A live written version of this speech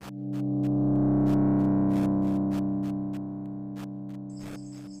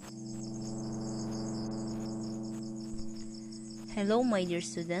Hello, my dear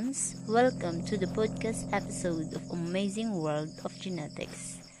students. Welcome to the podcast episode of Amazing World of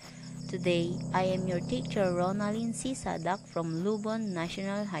Genetics. Today, I am your teacher, Ronaldin C. Sadak from Lubon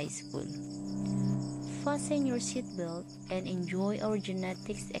National High School. Fasten your seatbelt and enjoy our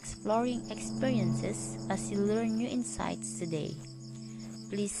genetics exploring experiences as you learn new insights today.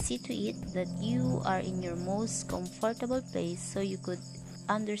 Please see to it that you are in your most comfortable place so you could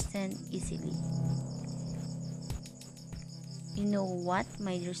understand easily. You know what,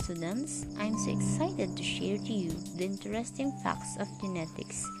 my dear students? I'm so excited to share to you the interesting facts of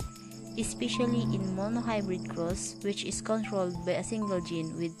genetics, especially in monohybrid cross, which is controlled by a single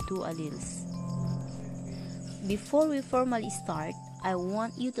gene with two alleles. Before we formally start, I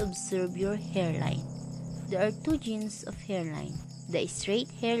want you to observe your hairline. There are two genes of hairline, the straight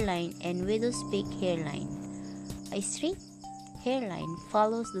hairline and widow's peak hairline. A straight hairline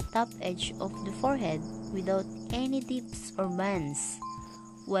follows the top edge of the forehead without any dips or bands,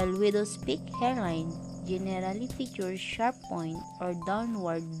 while widow's peak hairline generally features sharp point or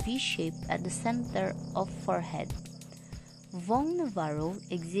downward V-shape at the center of forehead. Von Navarro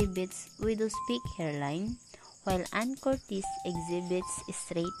exhibits widow's peak hairline, while Ann Curtis exhibits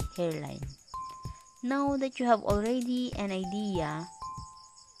straight hairline. Now that you have already an idea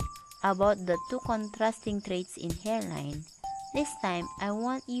about the two contrasting traits in hairline, this time, I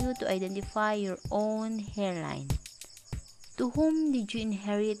want you to identify your own hairline. To whom did you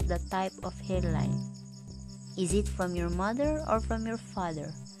inherit the type of hairline? Is it from your mother or from your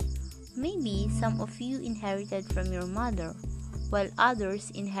father? Maybe some of you inherited from your mother, while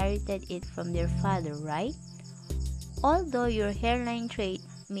others inherited it from their father, right? Although your hairline trait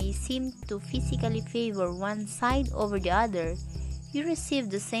may seem to physically favor one side over the other, you receive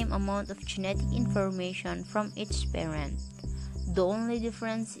the same amount of genetic information from each parent. The only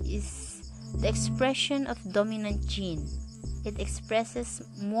difference is the expression of dominant gene. It expresses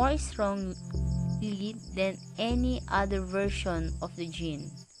more strongly than any other version of the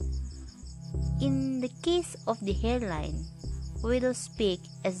gene. In the case of the hairline, widow's peak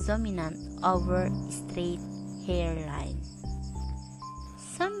is dominant over straight hairline.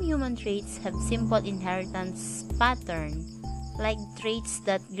 Some human traits have simple inheritance pattern, like traits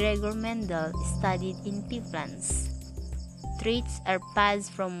that Gregor Mendel studied in pea plants. Traits are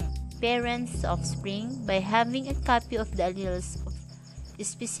passed from parents to offspring by having a copy of the alleles of a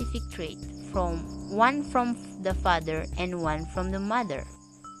specific trait, one from the father and one from the mother.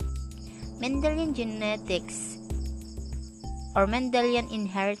 Mendelian genetics or Mendelian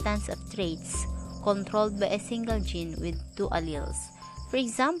inheritance of traits controlled by a single gene with two alleles. For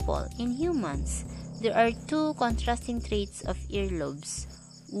example, in humans, there are two contrasting traits of earlobes.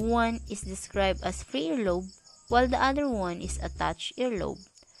 One is described as free earlobe, while the other one is attached earlobe.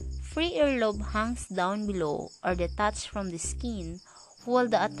 Free earlobe hangs down below or detached from the skin, while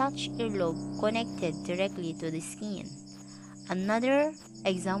the attached earlobe connected directly to the skin. Another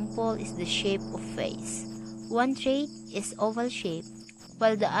example is the shape of face. One trait is oval shape,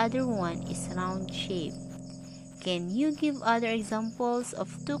 while the other one is round shape. Can you give other examples of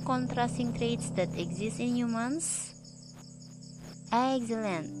two contrasting traits that exist in humans?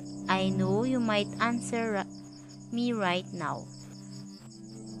 Excellent! I know you might answer me right now.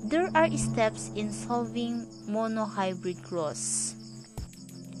 There are steps in solving monohybrid cross.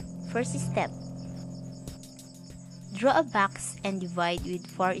 First step: draw a box and divide with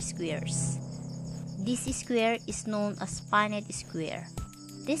 4 squares. This square is known as Punnett square.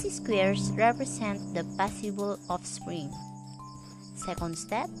 These squares represent the possible offspring. Second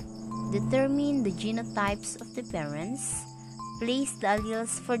step: determine the genotypes of the parents. Place the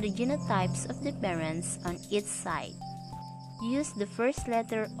alleles for the genotypes of the parents on each side. Use the first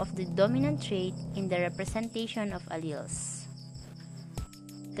letter of the dominant trait in the representation of alleles.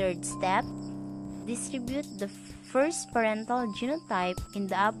 Third step: distribute the first parental genotype in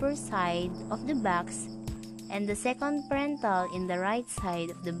the upper side of the box and the second parental in the right side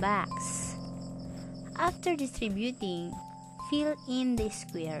of the box. After distributing, fill in the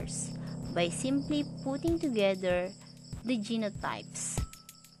squares by simply putting together the genotypes.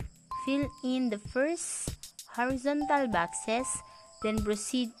 Fill in the first horizontal boxes, then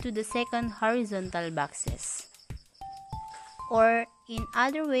proceed to the second horizontal boxes. Or in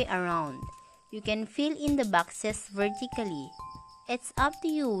other way around, you can fill in the boxes vertically. It's up to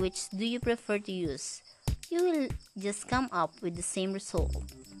you which do you prefer to use. You will just come up with the same result.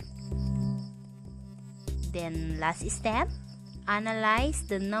 Then last step, analyze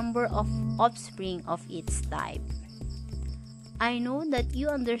the number of offspring of each type. I know that you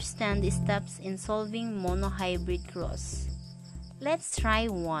understand the steps in solving monohybrid cross. Let's try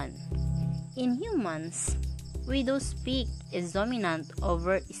one. In humans, widow's peak is dominant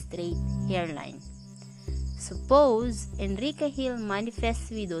over straight hairline. Suppose Enrique Hill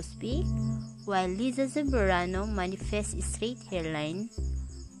manifests widow's peak while Liza Zambrano manifests straight hairline.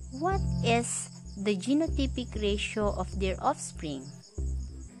 What is the genotypic ratio of their offspring?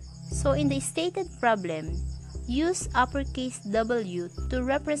 So in the stated problem, use uppercase W to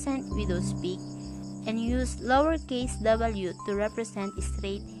represent widow's peak and use lowercase w to represent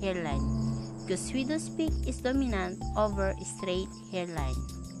straight hairline because widow's peak is dominant over straight hairline.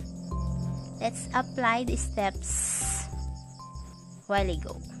 Let's apply the steps while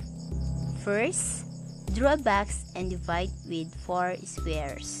ago. First, draw a box and divide with 4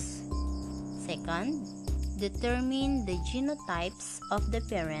 squares. Second, determine the genotypes of the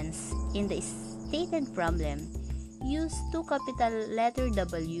parents. In the stated problem, use 2 capital letter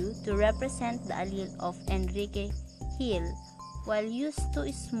W to represent the allele of Enrique Hill, while use 2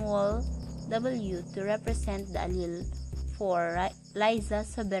 small w to represent the allele for Liza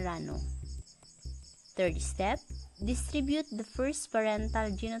Soberano. Third step, distribute the first parental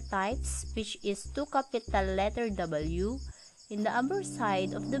genotypes, which is 2 capital letter W, in the upper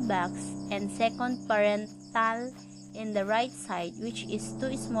side of the box, and second parental in the right side, which is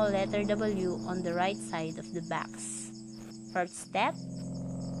 2 small letter w on the right side of the box. Fourth step,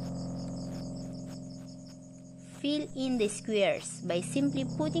 fill in the squares by simply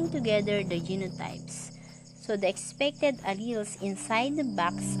putting together the genotypes. So the expected alleles inside the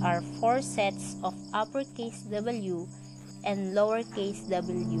box are 4 sets of uppercase W and lowercase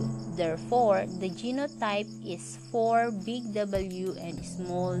w. Therefore, the genotype is 4 big W and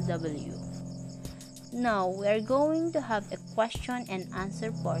small w. Now, we are going to have a question and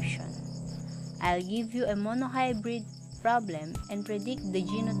answer portion. I'll give you a monohybrid problem and predict the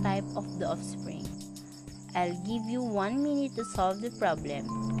genotype of the offspring. I'll give you 1 minute to solve the problem.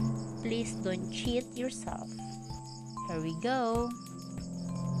 Please don't cheat yourself. Here we go.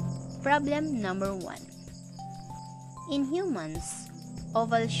 Problem number 1. In humans,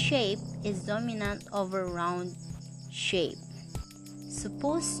 oval shape is dominant over round shape.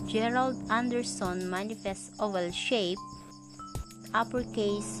 Suppose Gerald Anderson manifests oval shape,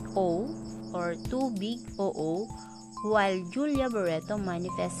 uppercase O or 2 big OO, while Julia Barreto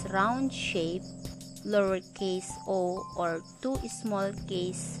manifests round shape, lowercase o or 2 small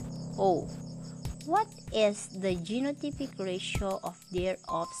case o. What is the genotypic ratio of their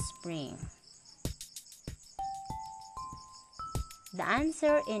offspring? The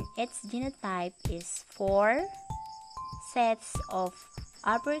answer in its genotype is 4 sets of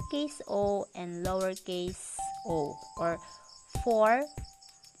uppercase O and lowercase o, or 4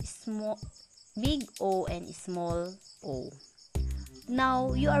 big O and small o.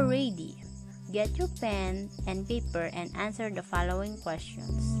 Now you are ready. Get your pen and paper and answer the following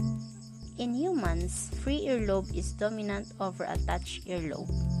questions. In humans, free earlobe is dominant over attached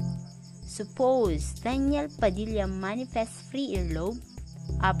earlobe. Suppose Daniel Padilla manifests free earlobe,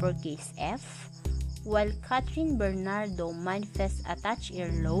 uppercase F, while Catherine Bernardo manifests attached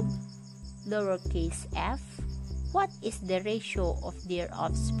earlobe, lowercase f. What is the ratio of their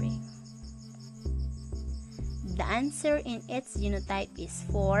offspring? The answer in its genotype is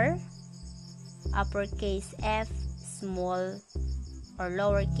 4, uppercase F, small or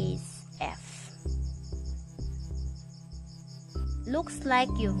lowercase f. Looks like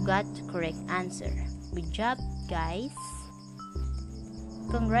you've got the correct answer. Good job, guys.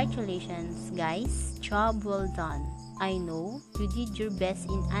 Congratulations, guys. Job well done. I know you did your best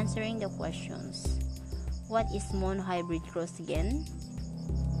in answering the questions. What is monohybrid cross again?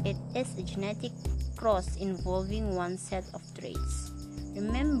 It is a genetic cross involving one set of traits.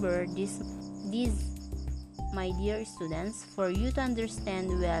 Remember this, my dear students, for you to understand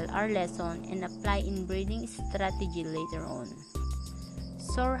well our lesson and apply inbreeding strategy later on.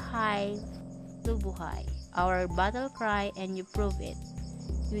 Soar high, lubuhay, our battle cry, and you prove it.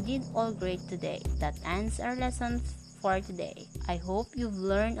 You did all great today. That ends our lesson for today. I hope you've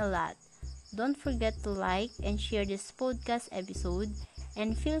learned a lot. Don't forget to like and share this podcast episode,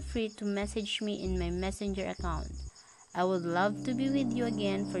 and feel free to message me in my messenger account. I would love to be with you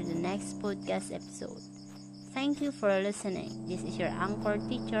again for the next podcast episode. Thank you for listening. This is your anchor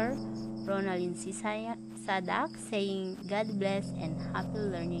teacher, Ronaldin Sadak, saying God bless and happy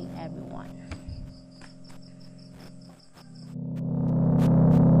learning, everyone.